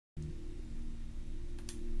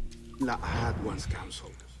that had once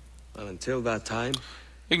cancelled. Well, until that time,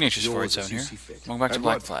 Ignatius yours Fordzone as you here. see fit. Welcome back to Edward.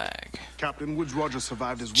 Black Flag. Captain Woods Rogers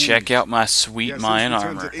survived his wounds. Check out my He sweet has Mayan since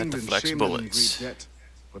returned armor to that England, deflects shamed and in bullets. great debt,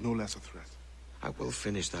 but no less a threat. I will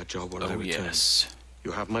finish that job when I Oh return. yes.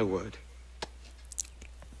 You have my word.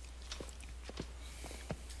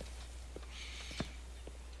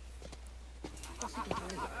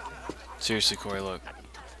 Seriously, Corey, look.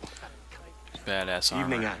 Badass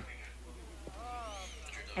armor. Evening, Anne.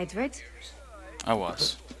 Edward? I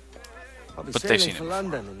was. I'll be But they've sailing seen for it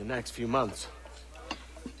London in the next few months.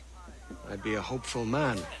 I'd be a hopeful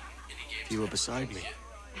man if you were beside me.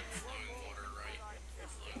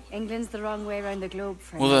 England's the wrong way around the globe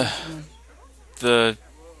for Well, anyone.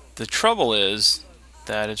 the trouble is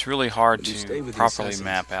that it's really hard Will you stay to with the properly assassins?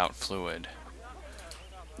 map out fluid.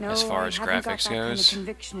 No, as far I as haven't got graphics that kind of goes.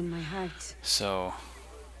 conviction in my heart. So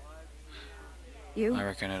You? I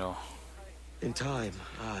reckon it'll In time,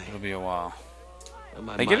 aye. be a while. When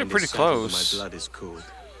my They get it mind is pretty settled and close. My blood is cooled.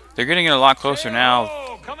 They're getting it a lot closer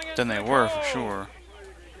now than they were for sure.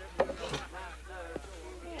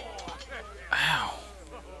 Ow.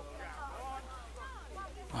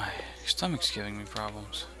 My stomach's giving me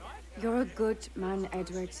problems. You're a good man,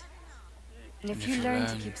 Edward. And if you learn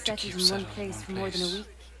to keep settled in one place for more than a week,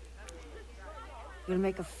 you'll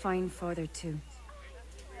make a fine father too.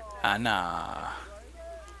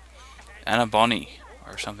 Anna Bonny,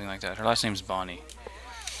 or something like that. Her last name's Bonny.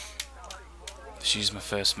 She's my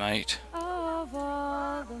first mate. Of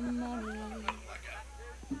all the money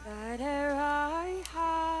that I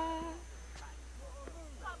have,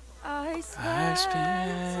 I spent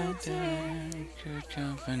spent it in in good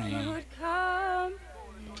company. good company.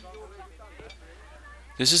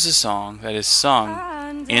 This is a song that is sung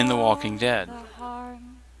And in The all Walking Dead the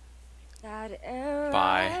harm that e'er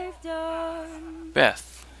by I've done,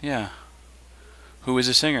 Beth, yeah, who is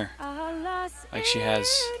a singer. alas, Like she has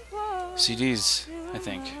it was CDs, I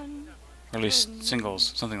think, done. or at least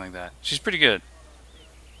singles, something like that. She's pretty good.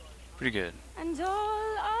 Pretty good. And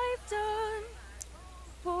all I've done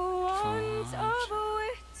for want of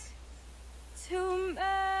wit to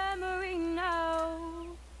memory now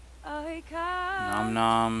I Nom can't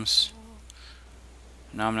noms.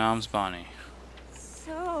 Nom noms Bonnie.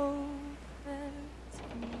 so fair to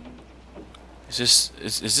me.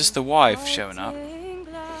 Is this the wife showing up? Parting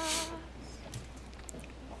glass.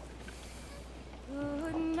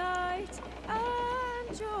 Good night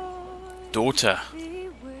and joy Daughter. be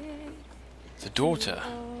with The daughter.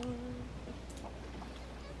 all.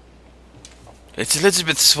 It's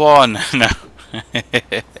Elizabeth Swan. No.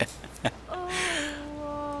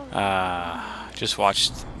 Oh, Just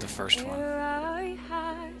watched the first one. where I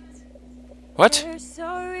had What? We're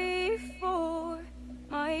sorry for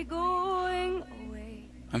my going away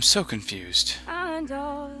I'm so confused. and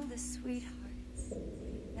all the sweethearts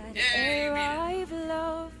that e'er I've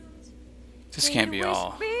loved. This can't be They wish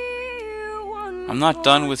all. me one I'm not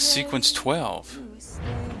done with more sequence day 12. to stay.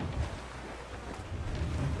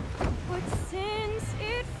 But since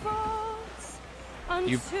it falls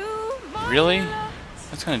You- unto my really? lot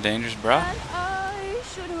That's kind of dangerous, bruh. that I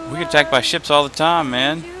should We get attacked by run ships all the time,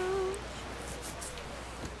 man. you,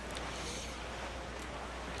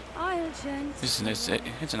 I'll gently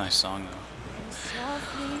It's a nice song, though.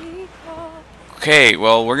 softly call Okay,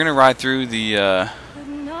 well, we're gonna ride through the good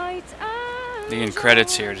night and end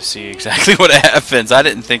credits here to see exactly what happens. I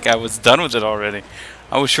didn't think I was done with it already.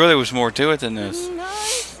 I was sure there was more to it than this. Good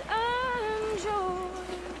night and joy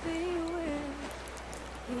be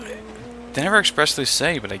with you. They never expressly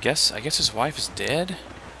say, but I guess his wife is dead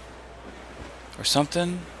or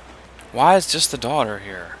something. Why is just the daughter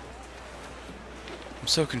here? I'm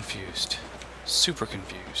so confused, super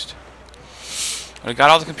confused. I got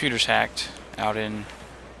all the computers hacked out in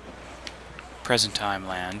present time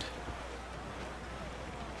land.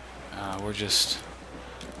 We're just.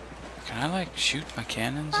 Can I like shoot my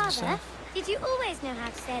cannons and Father, stuff? did you always know how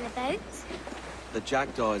to sail a boat? The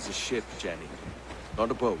Jackdaw is a ship, Jenny,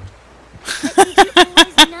 not a boat. Did you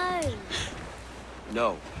always know?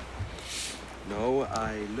 No. No,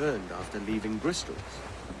 I learned after leaving Bristol.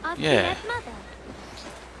 After Yeah. you left Mother?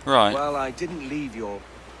 Right. Well, I didn't leave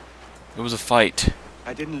It was a fight,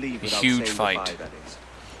 I didn't leave A without huge saying fight. goodbye, that is.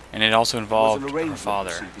 and it also It was involved an her arrangement,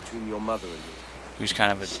 father, you see, between your mother and me. who's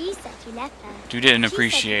kind of a She said you left her. who didn't She said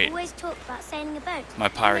appreciate you always talked about sailing a boat. my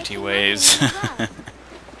and piratey making ways, money as well.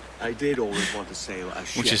 I did always want to sail a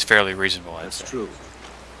ship. which is fairly reasonable, I'd That's say. true.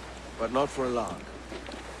 But not for a lark.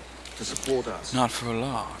 To support us. Not for a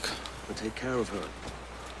lark. To take care of her.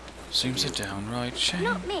 Seems a downright shame.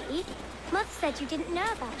 Not me. Mother said you didn't know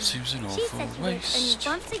about her. Seems an She awful said you lived waste.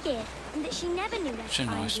 only once a year and that she never knew where Such to a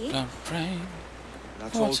find nice you. blunt brain.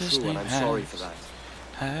 That's What's all his true, and name? I'm sorry for that.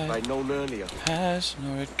 If I'd known earlier, Has,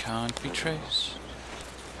 nor it can't be traced.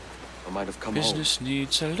 I might have come Business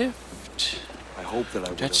needs a lift. home. I hope that I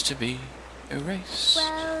would Debts have. to be erased.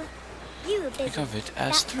 Well, you were busy. Think of it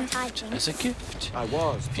as That's what I thrift, think. as a gift. I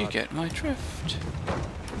was, If you but get my drift.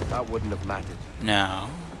 that wouldn't have mattered. Now.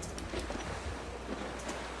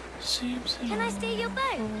 Seems Can I steal your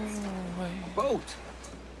boat? way. Boat?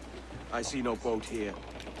 I see no boat here.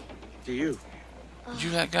 Do you? Did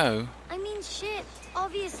you let go? I mean ship,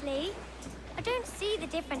 obviously. I don't see the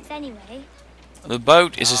difference anyway. The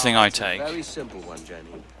boat is this thing I It's a take. very simple one, Jenny.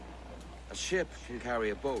 A ship can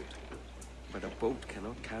carry a boat, but a boat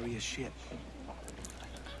cannot carry a ship.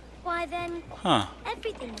 Why then, Huh.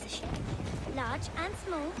 everything is a ship. Large and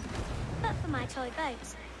small. But for my toy boat,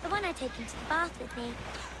 the one I take into the bath with me.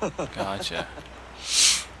 Gotcha.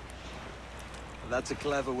 That's a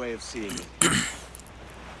clever way of seeing it.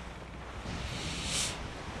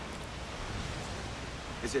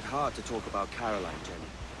 Is it hard to talk about Caroline, Jenny?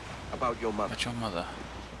 About your mother? But your mother.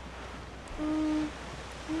 No.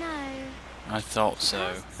 I thought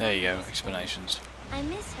so. There you go. Explanations. I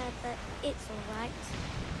miss her, but it's all right.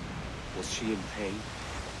 Was she in pain?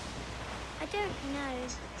 I don't know.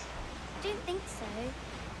 I don't think so.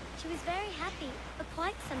 She was very happy for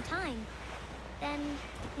quite some time. Then,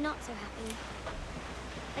 not so happy.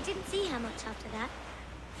 I didn't see her much after that.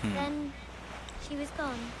 Then, she was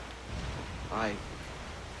gone.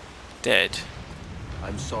 Dead.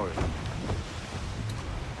 I'm sorry.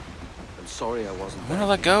 I'm sorry I wasn't I there. want to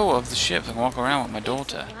let go of the ship and walk around with my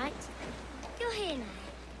daughter. It's all right. You're here now,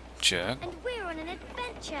 Jerk. and we're on an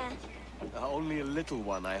adventure. Only a little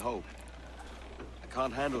one, I hope. I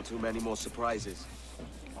can't handle too many more surprises.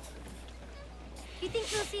 You think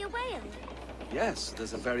we'll see a whale? Yes,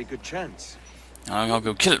 there's a very good chance. I'll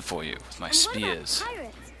go kill it for you with my And what about spears.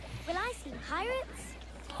 pirates? Will I see pirates?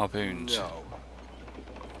 Harpoons. No.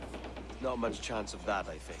 Not much chance of that,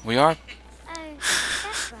 I think. We are. Oh,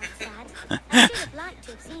 that's rather sad. I should have liked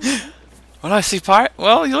to have seen them. Will I see pirate?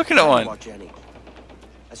 Well, you're looking at Tell you one. what, Jenny.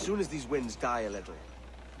 As soon as these winds die a little,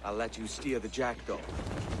 I'll let you steer the Jackdaw.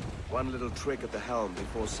 One little trick at the helm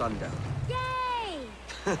before sundown. Yay!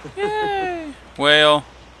 Well.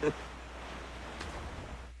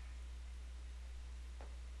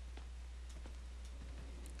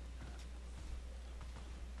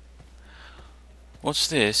 What's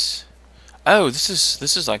this? Oh, this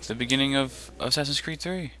is like the beginning of Assassin's Creed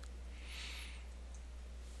 3.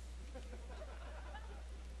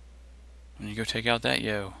 When you go take out that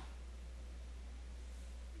yo.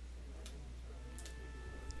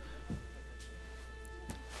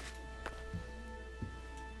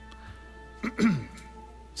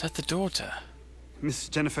 Is that the daughter? Miss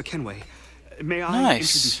Jennifer Kenway, may I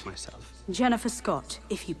Nice. introduce myself? Jennifer Scott,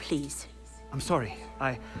 if you please. I'm sorry,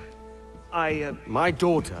 My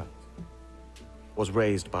daughter was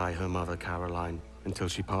raised by her mother, Caroline, until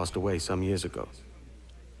she passed away some years ago.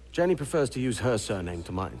 Jenny prefers to use her surname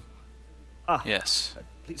to mine. Yes.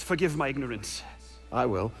 please forgive my ignorance. I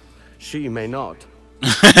will. She may not.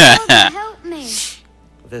 Father, help me.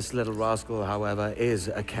 This little rascal, however, is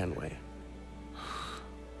a Kenway.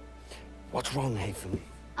 What's wrong, Hatham?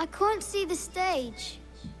 I can't see the stage.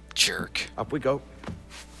 Jerk. Up we go.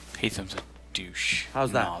 Hatham's a douche.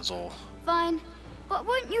 How's that? Nozzle. Fine. But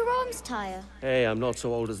won't your arms tire? Hey, I'm not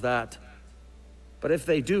so old as that. But if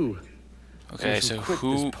they do, Okay, I shall so quit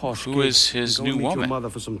who this posh who gig is his and go new meet your woman? mother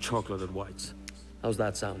for some chocolate at White's. How's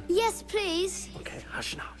that sound? Yes, please. Okay,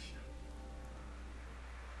 hush now.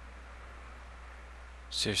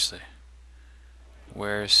 Seriously.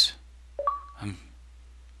 Where's...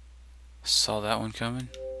 saw that one coming.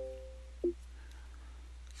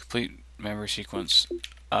 Complete memory sequence.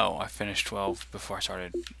 Oh, I finished 12 before I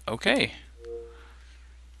started. Okay.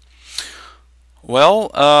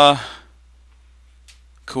 Well,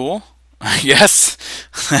 cool. Yes.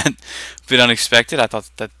 Bit unexpected. I thought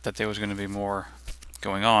that there was going to be more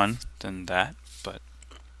going on than that, but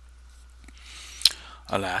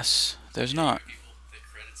alas, there's not.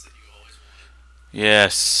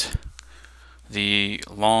 Yes. The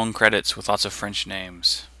long credits with lots of French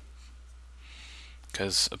names.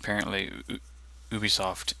 Because apparently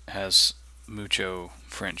Ubisoft has mucho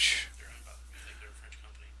French.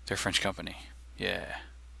 They're a French company. Yeah.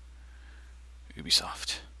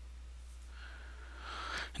 Ubisoft.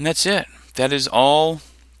 And that's it. That is all.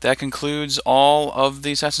 That concludes all of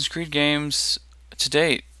the Assassin's Creed games to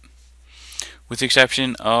date. With the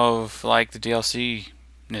exception of like the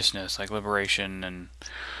DLC-ness, like Liberation and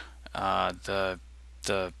the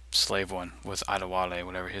the slave one with Adewale,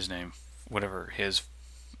 whatever his name, whatever his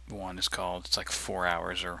one is called. It's like 4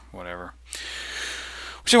 hours or whatever.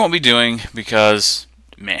 Which I won't be doing because,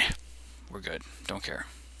 meh, we're good. Don't care.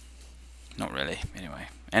 Not really, anyway.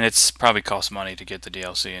 And it's probably cost money to get the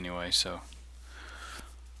DLC anyway, so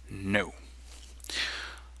no.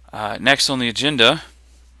 Next on the agenda,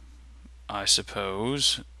 I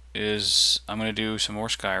suppose, is I'm going to do some more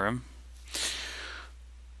Skyrim.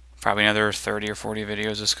 Probably another 30 or 40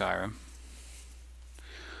 videos of Skyrim.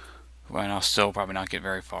 And I'll still probably not get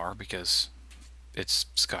very far because it's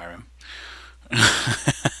Skyrim.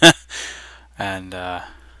 And I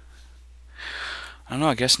don't know,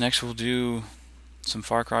 I guess next we'll do some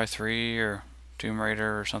Far Cry 3 or Tomb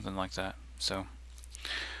Raider or something like that. So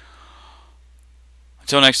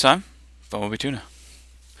until next time, Bumblebee Tuna.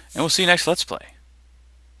 And we'll see you next Let's Play.